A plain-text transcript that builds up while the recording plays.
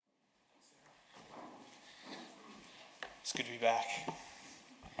It's good to be back.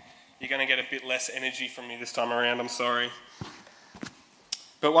 You're going to get a bit less energy from me this time around, I'm sorry.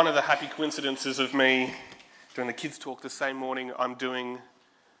 But one of the happy coincidences of me doing the kids' talk the same morning I'm doing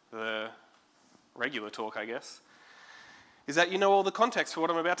the regular talk, I guess, is that you know all the context for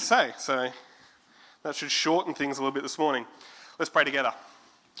what I'm about to say. So that should shorten things a little bit this morning. Let's pray together.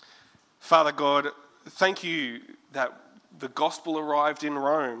 Father God, thank you that the gospel arrived in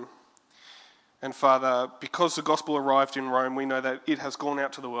Rome. And Father, because the gospel arrived in Rome, we know that it has gone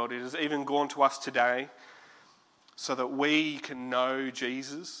out to the world. It has even gone to us today so that we can know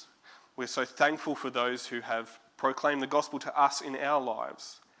Jesus. We're so thankful for those who have proclaimed the gospel to us in our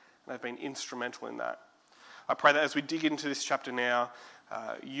lives. And they've been instrumental in that. I pray that as we dig into this chapter now,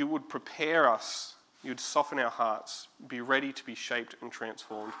 you would prepare us, you'd soften our hearts, be ready to be shaped and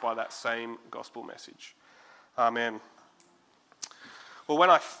transformed by that same gospel message. Amen. Well,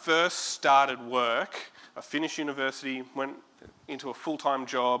 when I first started work, I finished university, went into a full-time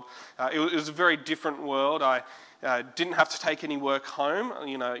job. It was a very different world. I didn't have to take any work home.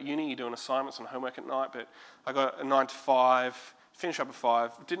 You know, at uni, you're doing assignments and homework at night, but I got a 9 to 5, finished up at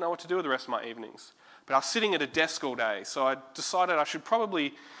 5, didn't know what to do with the rest of my evenings. But I was sitting at a desk all day, so I decided I should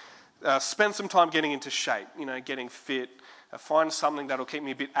probably spend some time getting into shape, you know, getting fit, find something that'll keep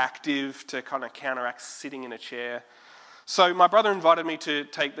me a bit active to kind of counteract sitting in a chair. So my brother invited me to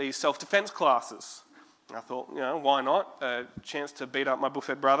take these self-defense classes. I thought, you know, why not? A chance to beat up my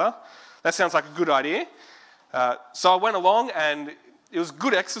buffhead brother. That sounds like a good idea. So I went along and it was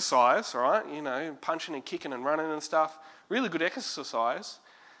good exercise, right? You know, punching and kicking and running and stuff. Really good exercise.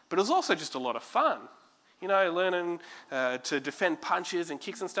 But it was also just a lot of fun. You know, learning to defend punches and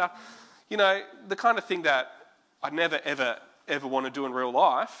kicks and stuff. You know, the kind of thing that I never, ever want to do in real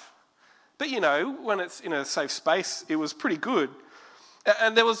life. But, you know, when it's in a safe space, it was pretty good.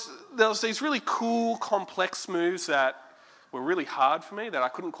 And there was these really cool, complex moves that were really hard for me that I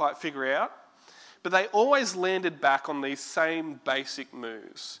couldn't quite figure out. But they always landed back on these same basic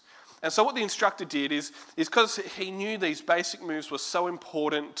moves. And so what the instructor did is because he knew these basic moves were so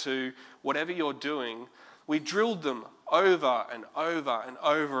important to whatever you're doing, we drilled them over and over and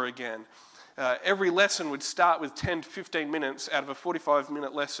over again. Every lesson would start with 10 to 15 minutes out of a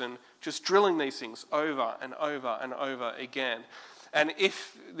 45-minute lesson, just drilling these things over and over and over again. And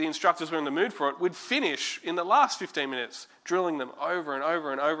if the instructors were in the mood for it, we'd finish in the last 15 minutes drilling them over and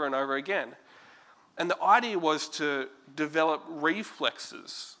over and over and over again. And the idea was to develop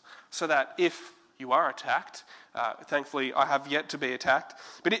reflexes so that if you are attacked, thankfully I have yet to be attacked,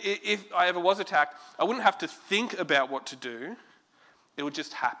 but if I ever was attacked, I wouldn't have to think about what to do. It would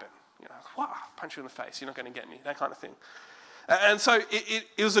just happen. You know, wow, punch you in the face, you're not going to get me, that kind of thing. And so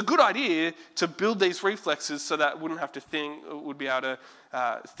it was a good idea to build these reflexes so that I wouldn't have to think, would be able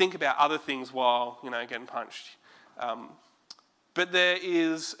to think about other things while, you know, getting punched. But there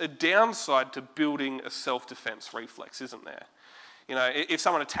is a downside to building a self-defense reflex, isn't there? You know, if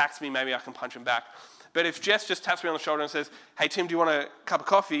someone attacks me, maybe I can punch them back. But if Jess just taps me on the shoulder and says, hey, Tim, do you want a cup of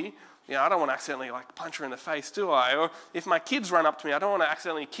coffee? You know, I don't want to accidentally punch her in the face, do I? Or if my kids run up to me, I don't want to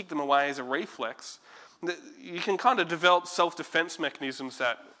accidentally kick them away as a reflex. You can kind of develop self-defense mechanisms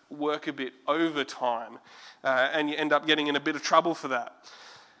that work a bit over time, and you end up getting in a bit of trouble for that.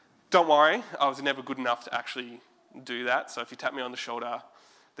 Don't worry, I was never good enough to actually do that. So if you tap me on the shoulder,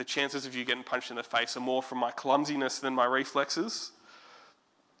 the chances of you getting punched in the face are more from my clumsiness than my reflexes.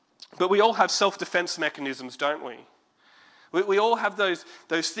 But we all have self-defense mechanisms, don't we? We all have those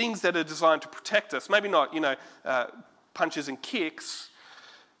things that are designed to protect us. Maybe not, you know, punches and kicks,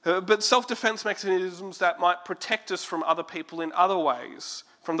 but self-defense mechanisms that might protect us from other people in other ways,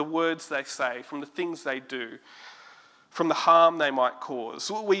 from the words they say, from the things they do, from the harm they might cause.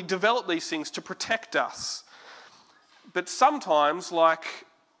 We develop these things to protect us. But sometimes, like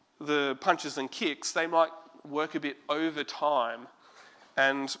the punches and kicks, they might work a bit over time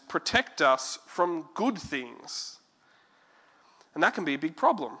and protect us from good things. And that can be a big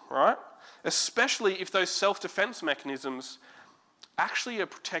problem, right? Especially if those self-defense mechanisms actually are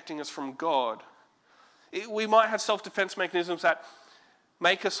protecting us from God. We might have self-defense mechanisms that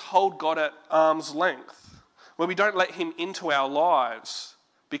make us hold God at arm's length, where we don't let him into our lives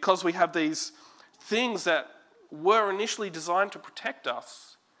because we have these things that were initially designed to protect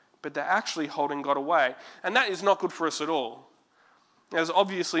us, but they're actually holding God away. And that is not good for us at all. It's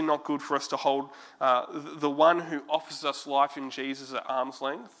obviously not good for us to hold the one who offers us life in Jesus at arm's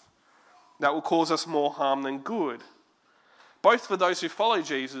length. That will cause us more harm than good, both for those who follow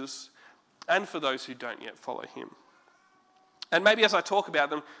Jesus and for those who don't yet follow him. And maybe as I talk about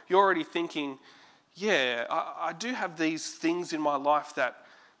them, you're already thinking, yeah, I do have these things in my life that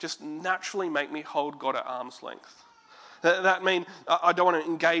just naturally make me hold God at arm's length. That means I don't want to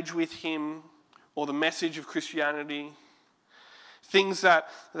engage with him or the message of Christianity. Things that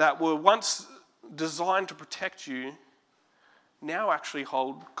were once designed to protect you now actually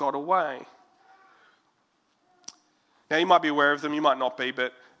hold God away. Now, you might be aware of them, you might not be,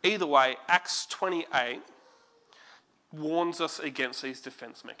 but either way, Acts 28 warns us against these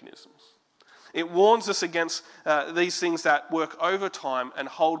defense mechanisms. It warns us against these things that work over time and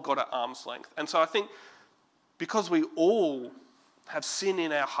hold God at arm's length. And so I think because we all have sin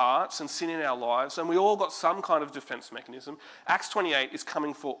in our hearts and sin in our lives, and we all got some kind of defense mechanism, Acts 28 is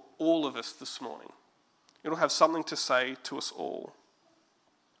coming for all of us this morning. It'll have something to say to us all.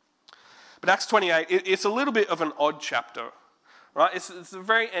 But Acts 28, it's a little bit of an odd chapter, right? It's the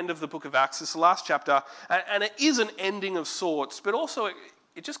very end of the book of Acts. It's the last chapter, and it is an ending of sorts, but also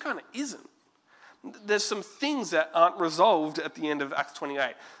it just kind of isn't. There's some things that aren't resolved at the end of Acts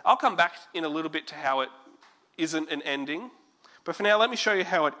 28. I'll come back in a little bit to how it isn't an ending, but for now, let me show you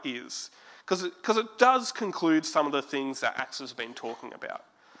how it is, because it does conclude some of the things that Acts has been talking about.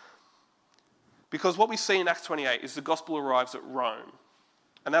 Because what we see in Acts 28 is the gospel arrives at Rome.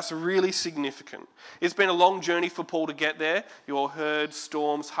 And that's really significant. It's been a long journey for Paul to get there. You all heard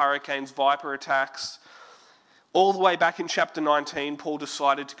storms, hurricanes, viper attacks. All the way back in chapter 19, Paul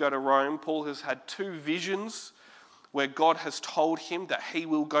decided to go to Rome. Paul has had 2 visions where God has told him that he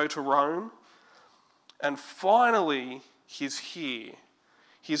will go to Rome. And finally, he's here.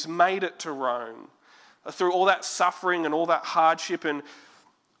 He's made it to Rome. Through all that suffering and all that hardship and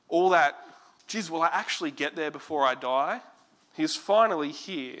all that, will I actually get there before I die? He's finally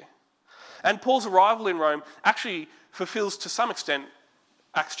here. And Paul's arrival in Rome actually fulfills to some extent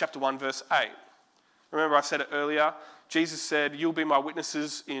Acts chapter 1 verse 8. Remember I said it earlier, Jesus said, "You'll be my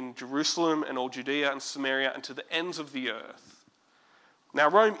witnesses in Jerusalem and all Judea and Samaria and to the ends of the earth." Now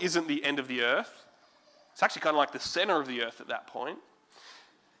Rome isn't the end of the earth. It's actually kind of like the center of the earth at that point.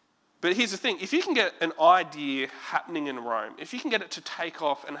 But here's the thing, if you can get an idea happening in Rome, if you can get it to take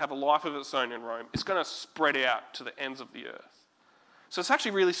off and have a life of its own in Rome, it's going to spread out to the ends of the earth. So it's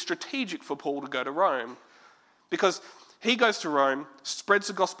actually really strategic for Paul to go to Rome, because he goes to Rome, spreads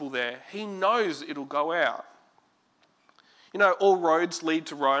the gospel there, he knows it'll go out. You know, all roads lead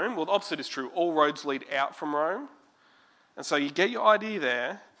to Rome. Well, the opposite is true. All roads lead out from Rome. And so you get your idea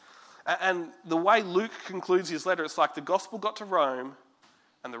there, and the way Luke concludes his letter, it's like the gospel got to Rome,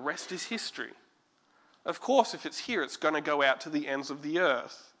 and the rest is history. Of course, if it's here, it's going to go out to the ends of the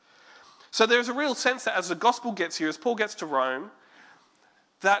earth. So there's a real sense that as the gospel gets here, as Paul gets to Rome,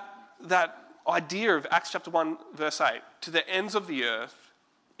 that idea of Acts chapter 1 verse 8, to the ends of the earth,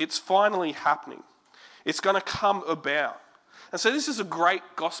 it's finally happening. It's going to come about. And so this is a great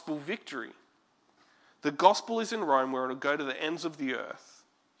gospel victory. The gospel is in Rome where it'll go to the ends of the earth.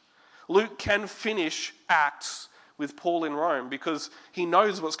 Luke can finish Acts with Paul in Rome because he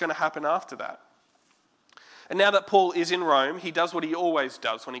knows what's going to happen after that. And now that Paul is in Rome, he does what he always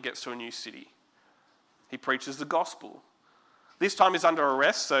does when he gets to a new city. He preaches the gospel. This time he's under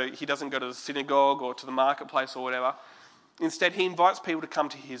arrest, so he doesn't go to the synagogue or to the marketplace or whatever. Instead, he invites people to come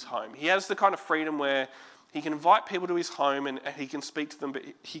to his home. He has the kind of freedom where he can invite people to his home and he can speak to them, but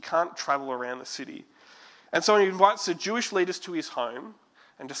he can't travel around the city. And so he invites the Jewish leaders to his home,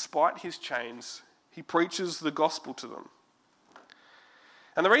 and despite his chains, he preaches the gospel to them.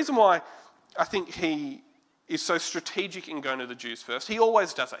 And the reason why I think he is so strategic in going to the Jews first, he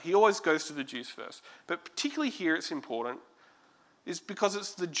always does that. He always goes to the Jews first. But particularly here it's important, is because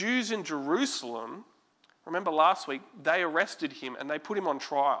it's the Jews in Jerusalem. Remember last week, they arrested him and they put him on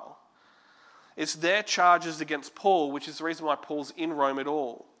trial. It's their charges against Paul, which is the reason why Paul's in Rome at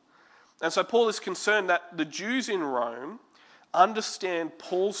all. And so Paul is concerned that the Jews in Rome understand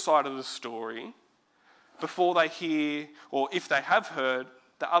Paul's side of the story before they hear, or if they have heard,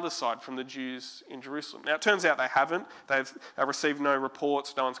 the other side from the Jews in Jerusalem. Now, it turns out they haven't. They've received no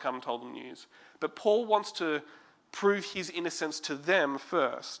reports. No one's come and told them news. But Paul wants to prove his innocence to them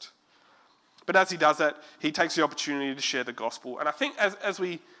first. But as he does that, he takes the opportunity to share the gospel. And I think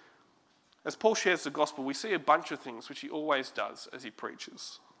as Paul shares the gospel, we see a bunch of things which he always does as he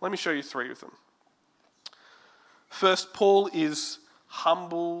preaches. Let me show you 3 of them. First, Paul is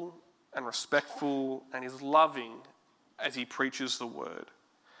humble and respectful and is loving as he preaches the word.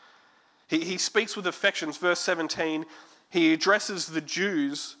 He speaks with affections. Verse 17, he addresses the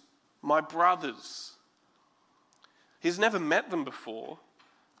Jews, my brothers. He's never met them before,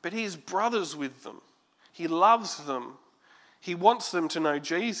 but he is brothers with them. He loves them. He wants them to know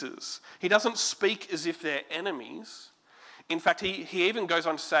Jesus. He doesn't speak as if they're enemies. In fact, he even goes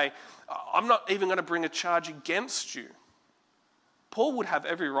on to say, I'm not even going to bring a charge against you. Paul would have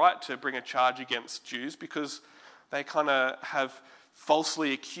every right to bring a charge against Jews because They kind of have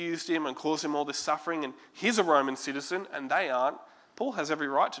falsely accused him and caused him all this suffering, and he's a Roman citizen and they aren't. Paul has every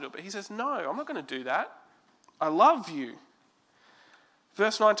right to do it, but he says, no, I'm not going to do that. I love you.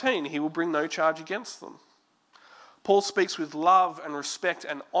 Verse 19, he will bring no charge against them. Paul speaks with love and respect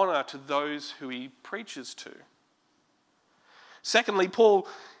and honour to those who he preaches to. Secondly, Paul,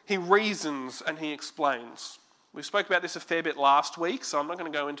 he reasons and he explains. We spoke about this a fair bit last week, so I'm not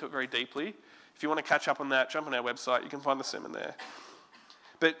going to go into it very deeply. If you want to catch up on that, jump on our website. You can find the sermon there.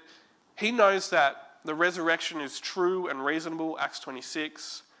 But he knows that the resurrection is true and reasonable, Acts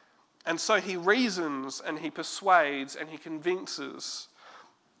 26. And so he reasons and he persuades and he convinces.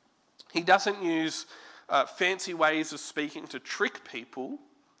 He doesn't use fancy ways of speaking to trick people.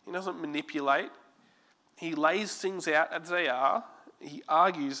 He doesn't manipulate. He lays things out as they are. He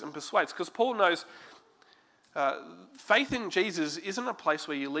argues and persuades. Because Paul knows faith in Jesus isn't a place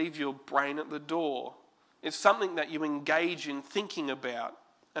where you leave your brain at the door. It's something that you engage in thinking about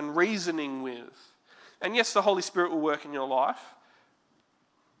and reasoning with. And yes, the Holy Spirit will work in your life,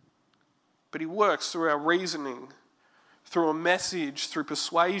 but he works through our reasoning, through a message, through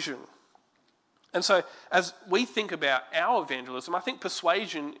persuasion. And so as we think about our evangelism, I think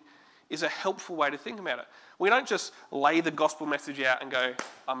persuasion is a helpful way to think about it. We don't just lay the gospel message out and go,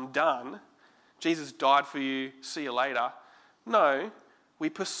 I'm done. Jesus died for you, see you later. No, we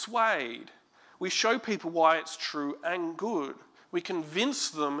persuade. We show people why it's true and good. We convince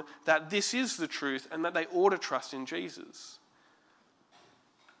them that this is the truth and that they ought to trust in Jesus.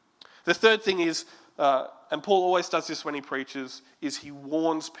 The third thing is, and Paul always does this when he preaches, is he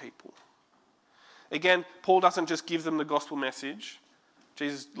warns people. Again, Paul doesn't just give them the gospel message.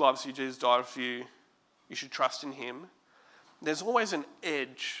 Jesus loves you, Jesus died for you, you should trust in him. There's always an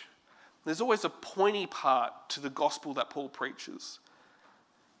edge. There's always a pointy part to the gospel that Paul preaches.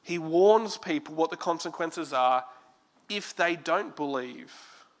 He warns people what the consequences are if they don't believe.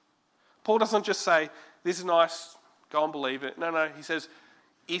 Paul doesn't just say, this is nice, go and believe it. No, he says,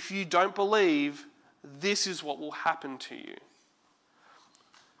 if you don't believe, this is what will happen to you.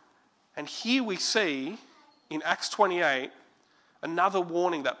 And here we see, in Acts 28, another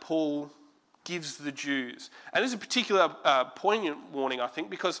warning that Paul gives the Jews. And this is a particular poignant warning, I think,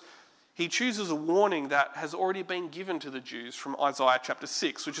 because he chooses a warning that has already been given to the Jews from Isaiah chapter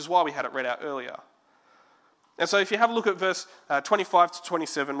 6, which is why we had it read out earlier. And so if you have a look at verse 25 to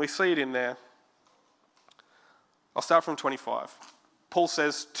 27, we see it in there. I'll start from 25. Paul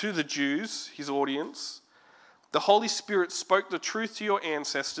says to the Jews, his audience, the Holy Spirit spoke the truth to your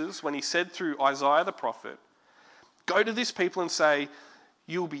ancestors when he said through Isaiah the prophet, go to this people and say,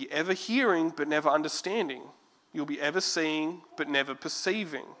 you'll be ever hearing but never understanding. You'll be ever seeing but never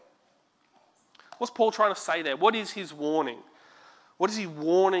perceiving. What's Paul trying to say there? What is his warning? What is he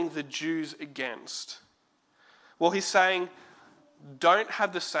warning the Jews against? Well, he's saying, don't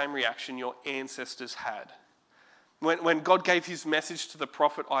have the same reaction your ancestors had. When God gave his message to the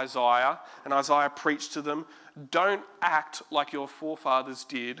prophet Isaiah, and Isaiah preached to them, don't act like your forefathers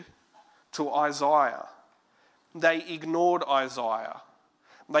did to Isaiah. They ignored Isaiah.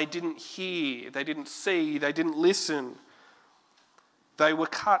 They didn't hear, they didn't see, they didn't listen. They were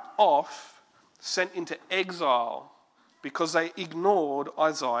cut off, sent into exile, because they ignored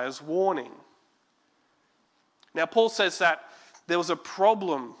Isaiah's warning. Now, Paul says that there was a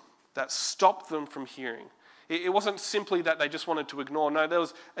problem that stopped them from hearing. It wasn't simply that they just wanted to ignore. No, there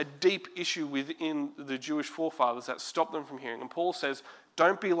was a deep issue within the Jewish forefathers that stopped them from hearing. And Paul says,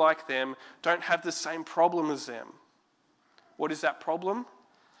 don't be like them. Don't have the same problem as them. What is that problem?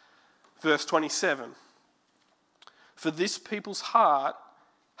 Verse 27. For this people's heart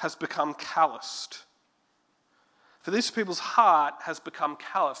has become calloused. For this people's heart has become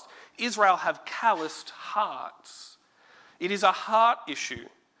calloused. Israel have calloused hearts. It is a heart issue.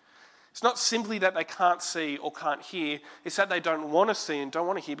 It's not simply that they can't see or can't hear. It's that they don't want to see and don't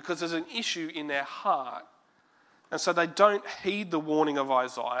want to hear because there's an issue in their heart. And so they don't heed the warning of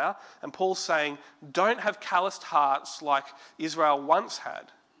Isaiah. And Paul's saying, don't have calloused hearts like Israel once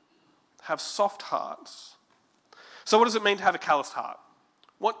had. Have soft hearts. So what does it mean to have a calloused heart?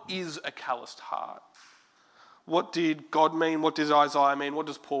 What is a calloused heart? What did God mean? What does Isaiah mean? What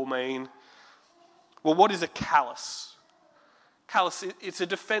does Paul mean? Well, what is a callous? Callous, it's a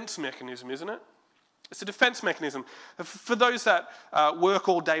defense mechanism, isn't it? It's a defense mechanism. For those that work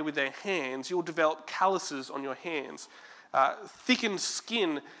all day with their hands, you'll develop calluses on your hands. Thickened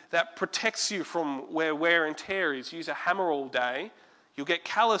skin that protects you from where wear and tear is. Use a hammer all day, you'll get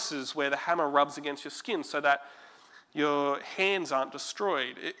calluses where the hammer rubs against your skin so that your hands aren't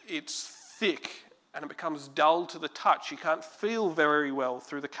destroyed. It's thick and it becomes dull to the touch. You can't feel very well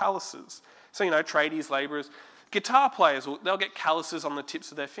through the calluses. So, tradies, labourers, Guitar players, they'll get calluses on the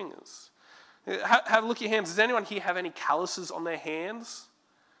tips of their fingers. Have a look at your hands. Does anyone here have any calluses on their hands?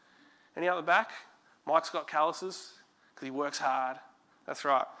 Any out the back? Mike's got calluses because he works hard. That's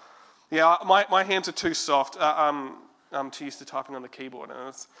right. Yeah, my hands are too soft. I'm too used to typing on the keyboard, and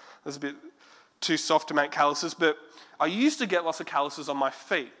it's a bit too soft to make calluses. But I used to get lots of calluses on my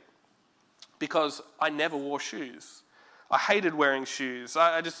feet because I never wore shoes. I hated wearing shoes.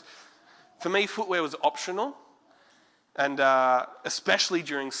 For me, footwear was optional. And especially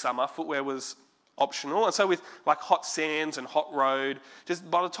during summer, footwear was optional. And so with like hot sands and hot road, just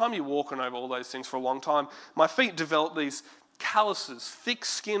by the time you're walking over all those things for a long time, my feet developed these calluses, thick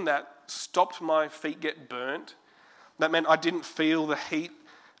skin that stopped my feet get burnt. That meant I didn't feel the heat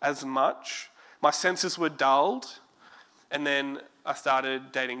as much. My senses were dulled. And then I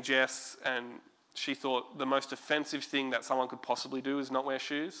started dating Jess, and she thought the most offensive thing that someone could possibly do is not wear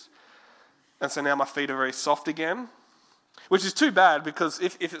shoes. And so now my feet are very soft again. Which is too bad, because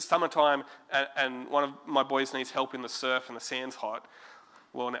if it's summertime and one of my boys needs help in the surf and the sand's hot,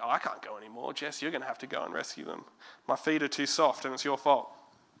 well, now I can't go anymore. Jess, you're going to have to go and rescue them. My feet are too soft and it's your fault.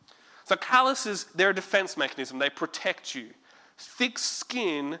 So calluses, they're a defense mechanism. They protect you. Thick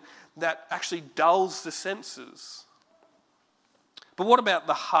skin that actually dulls the senses. But what about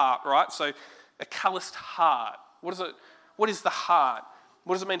the heart, right? So a calloused heart. What is the heart?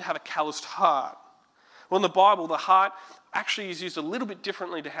 What does it mean to have a calloused heart? Well, in the Bible, the heart actually is used a little bit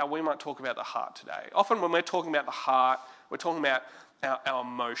differently to how we might talk about the heart today. Often when we're talking about the heart, we're talking about our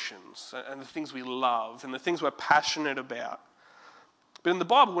emotions and the things we love and the things we're passionate about. But in the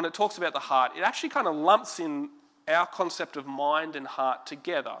Bible, when it talks about the heart, it actually kind of lumps in our concept of mind and heart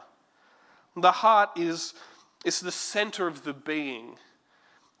together. The heart is the center of the being.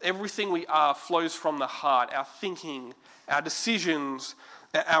 Everything we are flows from the heart. Our thinking, our decisions,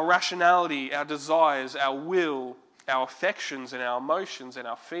 our rationality, our desires, our will, our affections and our emotions and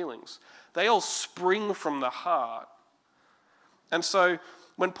our feelings, they all spring from the heart. And so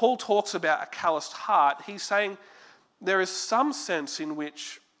when Paul talks about a calloused heart, he's saying there is some sense in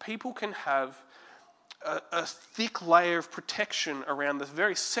which people can have a thick layer of protection around the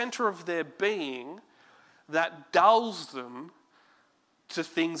very center of their being that dulls them to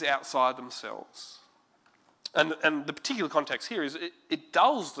things outside themselves. And the particular context here is it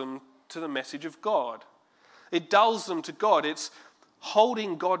dulls them to the message of God. It dulls them to God. It's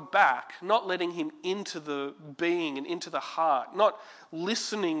holding God back, not letting him into the being and into the heart, not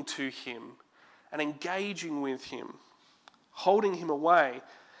listening to him and engaging with him, holding him away.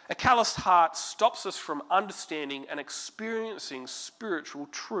 A calloused heart stops us from understanding and experiencing spiritual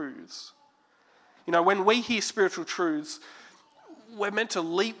truths. You know, when we hear spiritual truths, we're meant to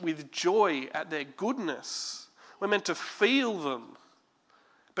leap with joy at their goodness. We're meant to feel them.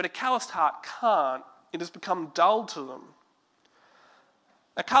 But a calloused heart can't. It has become dull to them.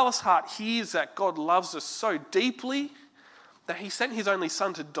 A calloused heart hears that God loves us so deeply that he sent his only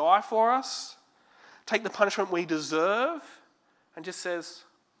son to die for us, take the punishment we deserve, and just says,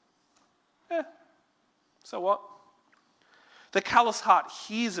 so what? The calloused heart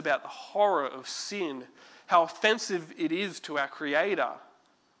hears about the horror of sin, how offensive it is to our Creator,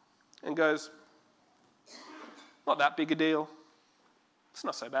 and goes, not that big a deal. It's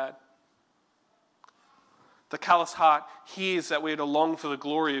not so bad. The calloused heart hears that we're to long for the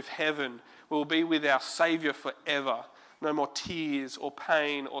glory of heaven. We will be with our Saviour forever. No more tears or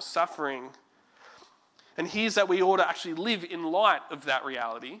pain or suffering. And hears that we ought to actually live in light of that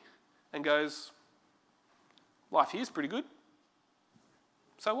reality and goes, life here is pretty good.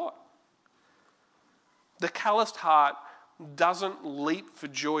 So what? The calloused heart doesn't leap for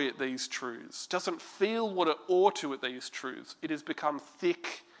joy at these truths, doesn't feel what it ought to at these truths. It has become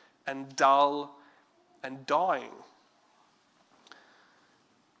thick and dull and dying.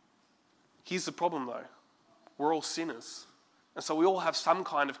 Here's the problem though. We're all sinners. And so we all have some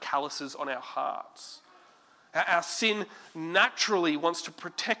kind of calluses on our hearts. Our sin naturally wants to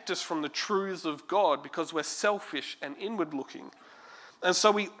protect us from the truths of God because we're selfish and inward looking. And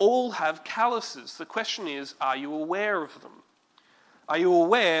so we all have calluses. The question is, are you aware of them? Are you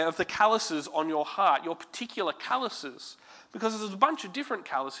aware of the calluses on your heart, your particular calluses? Because there's a bunch of different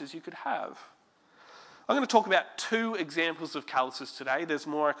calluses you could have. I'm going to talk about 2 examples of calluses today. There's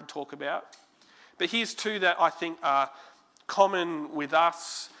more I could talk about. But here's 2 that I think are common with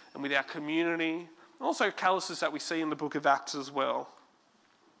us and with our community, and also calluses that we see in the book of Acts as well.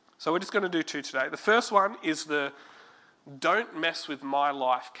 So we're just going to do 2 today. The first one is the don't mess with my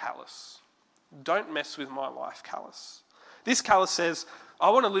life callus. Don't mess with my life callus. This callus says, I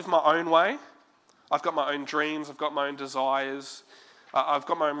want to live my own way. I've got my own dreams. I've got my own desires. I've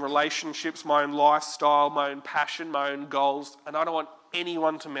got my own relationships, my own lifestyle, my own passion, my own goals, and I don't want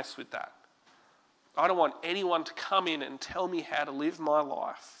anyone to mess with that. I don't want anyone to come in and tell me how to live my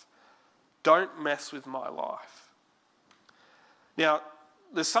life. Don't mess with my life. Now,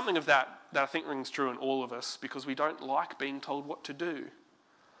 there's something of that I think rings true in all of us because we don't like being told what to do.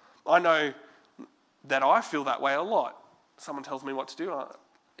 I know that I feel that way a lot. Someone tells me what to do.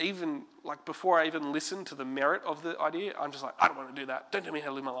 Even like before I even listen to the merit of the idea, I'm just like, I don't want to do that. Don't tell me how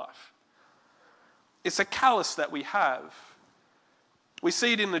to live my life. It's a callous that we have. We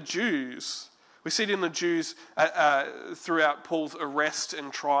see it in the Jews. We see it in the Jews throughout Paul's arrest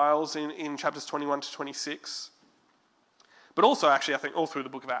and trials in chapters 21 to 26. But also, actually, I think all through the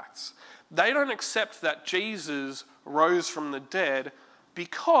book of Acts. They don't accept that Jesus rose from the dead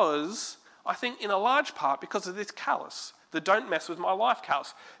because, I think in a large part, because of this callous, the don't mess with my life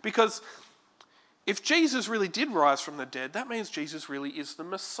callous. Because if Jesus really did rise from the dead, that means Jesus really is the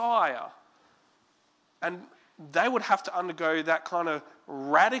Messiah. And they would have to undergo that kind of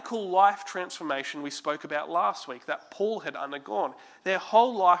radical life transformation we spoke about last week, that Paul had undergone. Their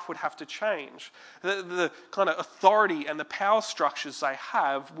whole life would have to change. The kind of authority and the power structures they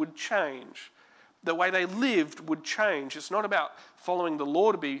have would change. The way they lived would change. It's not about following the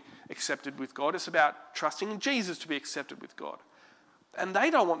law to be accepted with God. It's about trusting in Jesus to be accepted with God. And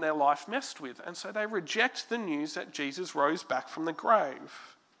they don't want their life messed with. And so they reject the news that Jesus rose back from the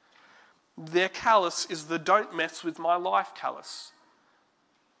grave. Their callous is the don't mess with my life callous.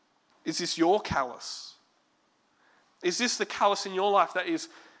 Is this your callous? Is this the callous in your life that is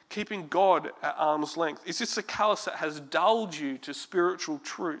keeping God at arm's length? Is this the callous that has dulled you to spiritual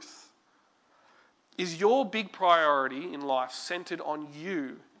truth? Is your big priority in life centered on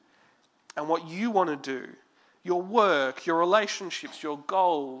you and what you want to do? Your work, your relationships, your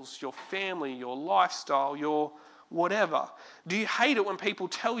goals, your family, your lifestyle, your whatever. Do you hate it when people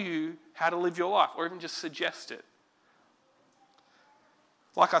tell you how to live your life or even just suggest it?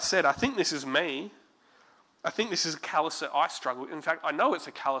 Like I said, I think this is me. I think this is a callous that I struggle with. In fact, I know it's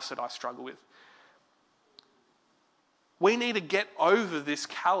a callous that I struggle with. We need to get over this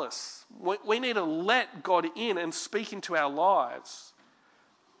callous. We need to let God in and speak into our lives.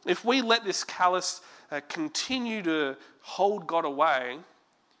 If we let this callous continue to hold God away,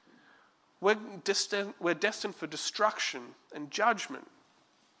 we're destined for destruction and judgment.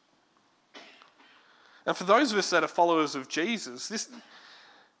 And for those of us that are followers of Jesus,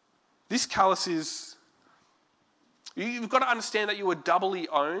 this callous is... You've got to understand that you are doubly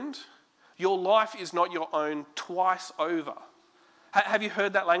owned. Your life is not your own twice over. Have you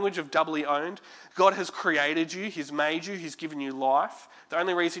heard that language of doubly owned? God has created you, He's made you, He's given you life. The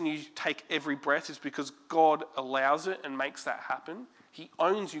only reason you take every breath is because God allows it and makes that happen. He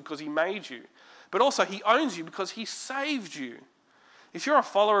owns you because He made you. But also He owns you because He saved you. If you're a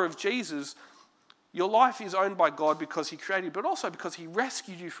follower of Jesus, your life is owned by God because He created you, but also because He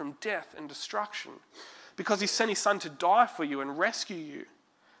rescued you from death and destruction. Because He sent His Son to die for you and rescue you.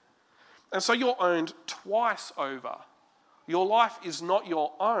 And so you're owned twice over. Your life is not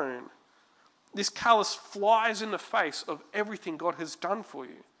your own. This callous flies in the face of everything God has done for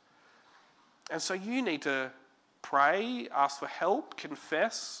you. And so you need to pray, ask for help,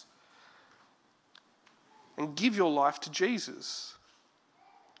 confess, and give your life to Jesus.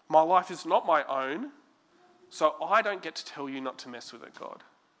 My life is not my own, so I don't get to tell you not to mess with it, God.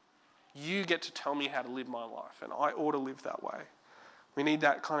 You get to tell me how to live my life, and I ought to live that way. We need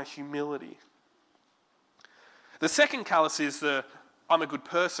that kind of humility. The second callous is the I'm a good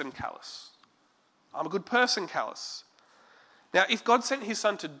person callous. I'm a good person callous. Now, if God sent His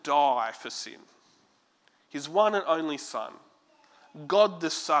Son to die for sin, His one and only Son, God the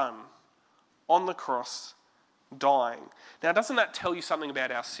Son, on the cross, dying. Now, doesn't that tell you something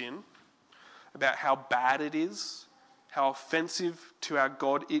about our sin? About how bad it is? How offensive to our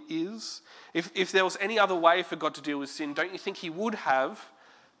God it is? If there was any other way for God to deal with sin, don't you think He would have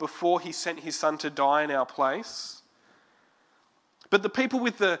before He sent His Son to die in our place? But the people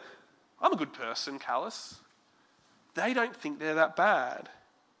with the I'm a good person callous, they don't think they're that bad.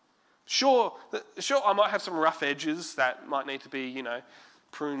 Sure, I might have some rough edges that might need to be,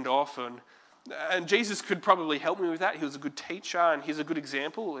 pruned off, and Jesus could probably help me with that. He was a good teacher and He's a good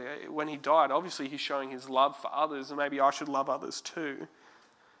example. When He died, obviously He's showing His love for others, and maybe I should love others too.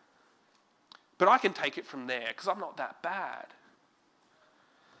 But I can take it from there because I'm not that bad.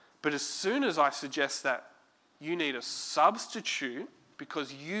 But as soon as I suggest that you need a substitute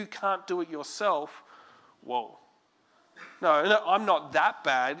because you can't do it yourself, whoa. No, I'm not that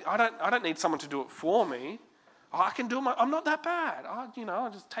bad. I don't need someone to do it for me. I can do it. I'm not that bad.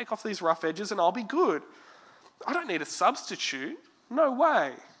 I'll just take off these rough edges and I'll be good. I don't need a substitute. No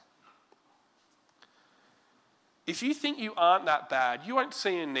way. If you think you aren't that bad, you won't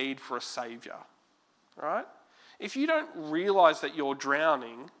see a need for a saviour, right? If you don't realise that you're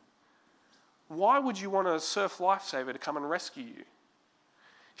drowning, why would you want a surf lifesaver to come and rescue you?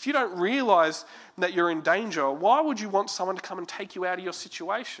 If you don't realise that you're in danger, why would you want someone to come and take you out of your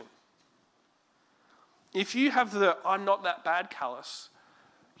situation? If you have the "I'm not that bad" callous,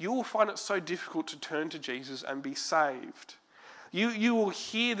 you will find it so difficult to turn to Jesus and be saved. You will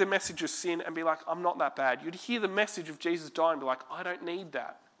hear the message of sin and be like, "I'm not that bad." You'd hear the message of Jesus dying and be like, "I don't need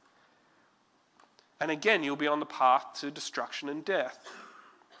that." And again, you'll be on the path to destruction and death.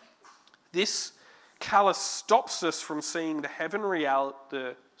 This callous stops us from seeing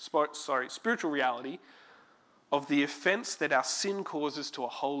the spiritual reality of the offence that our sin causes to a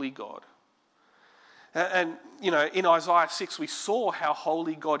holy God. And in Isaiah 6, we saw how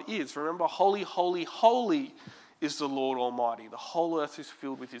holy God is. Remember, holy, holy, holy is the Lord Almighty. The whole earth is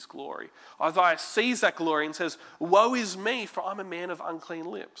filled with his glory. Isaiah sees that glory and says, "Woe is me, for I'm a man of unclean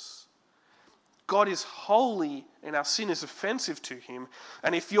lips." God is holy and our sin is offensive to him.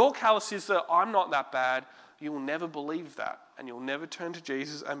 And if your callous is that "I'm not that bad," you will never believe that. And you'll never turn to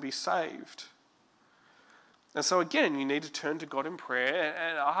Jesus and be saved. And so again, you need to turn to God in prayer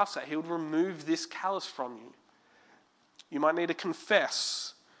and ask that he would remove this callous from you. You might need to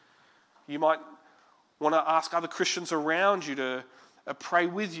confess. You might want to ask other Christians around you to pray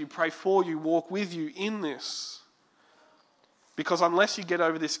with you, pray for you, walk with you in this. Because unless you get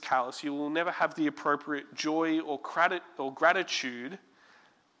over this callous, you will never have the appropriate joy or gratitude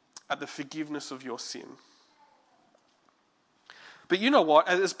at the forgiveness of your sin. But you know what?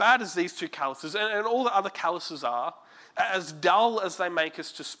 As bad as these two calluses and all the other calluses are, as dull as they make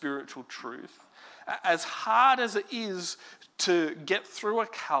us to spiritual truth, as hard as it is to get through a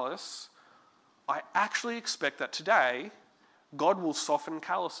callus, I actually expect that today God will soften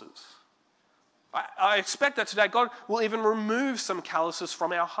calluses. I expect that today God will even remove some calluses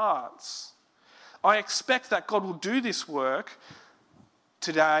from our hearts. I expect that God will do this work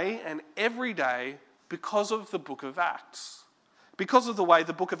today and every day because of the book of Acts. Because of the way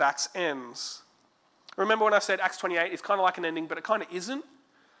the book of Acts ends. Remember when I said Acts 28 is kind of like an ending, but it kind of isn't?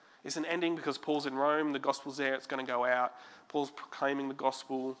 It's an ending because Paul's in Rome, the gospel's there, it's going to go out. Paul's proclaiming the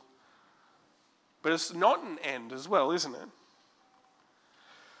gospel. But it's not an end as well, isn't it?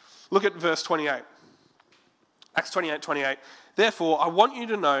 Look at verse 28. Acts 28:28. "Therefore, I want you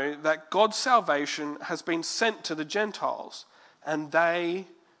to know that God's salvation has been sent to the Gentiles, and they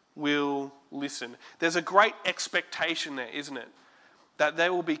will listen." There's a great expectation there, isn't it? That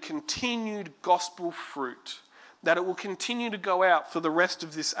there will be continued gospel fruit, that it will continue to go out for the rest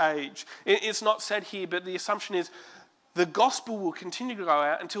of this age. It's not said here, but the assumption is the gospel will continue to go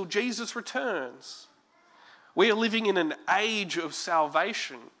out until Jesus returns. We are living in an age of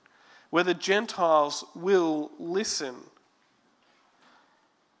salvation where the Gentiles will listen.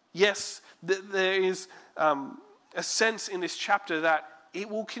 Yes, there is a sense in this chapter that it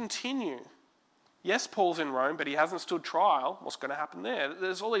will continue. Yes, Paul's in Rome, but he hasn't stood trial. What's going to happen there?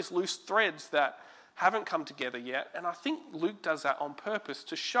 There's all these loose threads that haven't come together yet. And I think Luke does that on purpose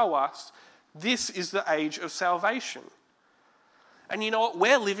to show us this is the age of salvation. And you know what?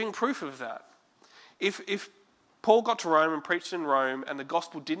 We're living proof of that. If Paul got to Rome and preached in Rome and the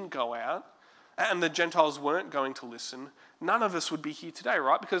gospel didn't go out and the Gentiles weren't going to listen, none of us would be here today,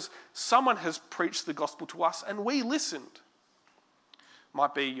 right? Because someone has preached the gospel to us and we listened.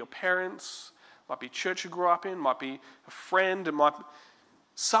 Might be your parents, might be church you grew up in, might be a friend,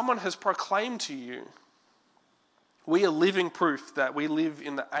 someone has proclaimed to you. We are living proof that we live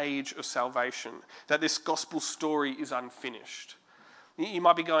in the age of salvation, that this gospel story is unfinished. You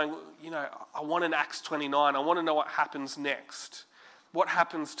might be going, I want an Acts 29, I want to know what happens next. What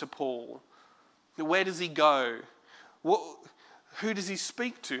happens to Paul? Where does he go? Who does he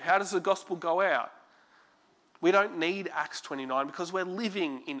speak to? How does the gospel go out? We don't need Acts 29 because we're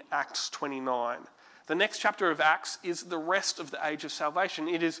living in Acts 29. The next chapter of Acts is the rest of the age of salvation.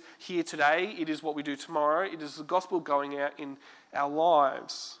 It is here today. It is what we do tomorrow. It is the gospel going out in our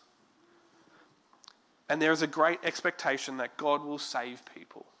lives. And there is a great expectation that God will save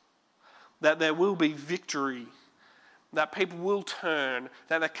people, that there will be victory, that people will turn,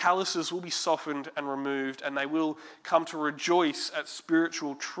 that the calluses will be softened and removed, and they will come to rejoice at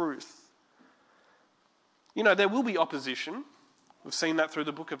spiritual truth. There will be opposition. We've seen that through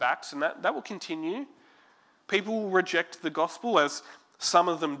the book of Acts, and that will continue. People will reject the gospel, as some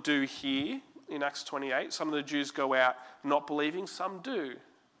of them do here in Acts 28. Some of the Jews go out not believing, some do.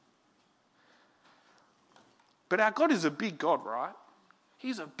 But our God is a big God, right?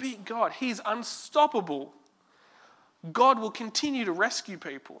 He's a big God. He's unstoppable. God will continue to rescue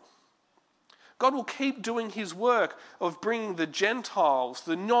people. God will keep doing his work of bringing the Gentiles,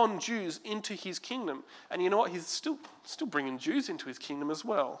 the non-Jews, into his kingdom. And you know what? He's still bringing Jews into his kingdom as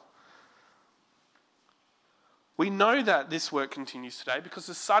well. We know that this work continues today because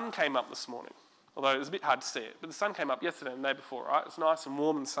the sun came up this morning. Although it was a bit hard to see it. But the sun came up yesterday and the day before, right? It's nice and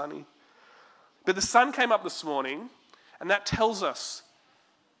warm and sunny. But the sun came up this morning, and that tells us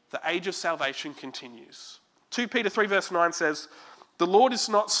the age of salvation continues. 2 Peter 3 verse 9 says, "The Lord is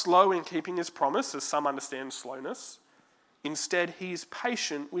not slow in keeping his promise, as some understand slowness. Instead, he is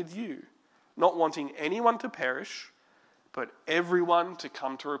patient with you, not wanting anyone to perish, but everyone to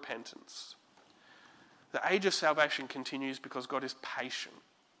come to repentance." The age of salvation continues because God is patient,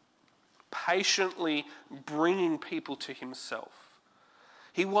 patiently bringing people to himself.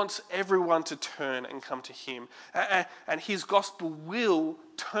 He wants everyone to turn and come to him. And his gospel will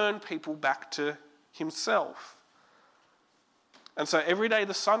turn people back to himself. And so every day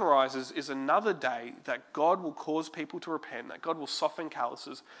the sun rises is another day that God will cause people to repent, that God will soften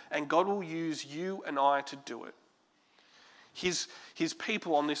calluses, and God will use you and I to do it. His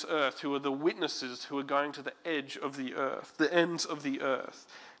people on this earth who are the witnesses who are going to the edge of the earth, the ends of the earth.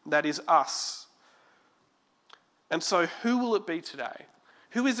 That is us. And so who will it be today?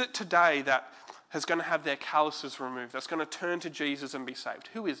 Who is it today that is going to have their calluses removed, that's going to turn to Jesus and be saved?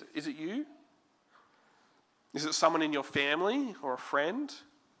 Who is it? Is it you? Is it someone in your family or a friend?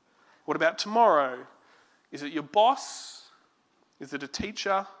 What about tomorrow? Is it your boss? Is it a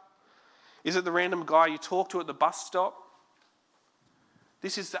teacher? Is it the random guy you talk to at the bus stop?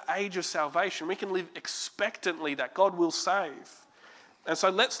 This is the age of salvation. We can live expectantly that God will save. And so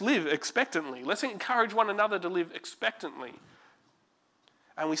let's live expectantly. Let's encourage one another to live expectantly.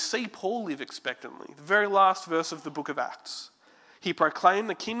 And we see Paul live expectantly. The very last verse of the book of Acts. He proclaimed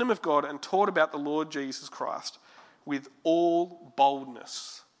the kingdom of God and taught about the Lord Jesus Christ with all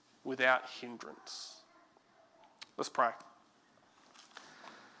boldness, without hindrance. Let's pray.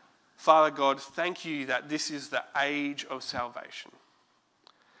 Father God, thank you that this is the age of salvation.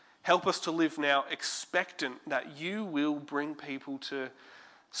 Help us to live now expectant that you will bring people to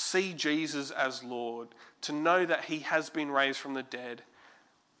see Jesus as Lord, to know that he has been raised from the dead,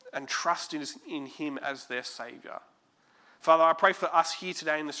 and trust in him as their Saviour. Father, I pray for us here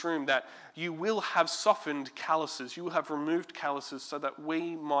today in this room that you will have softened calluses, you will have removed calluses so that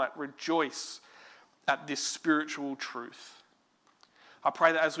we might rejoice at this spiritual truth. I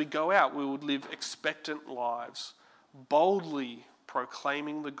pray that as we go out, we would live expectant lives, boldly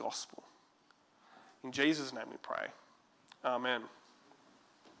proclaiming the gospel. In Jesus' name we pray. Amen.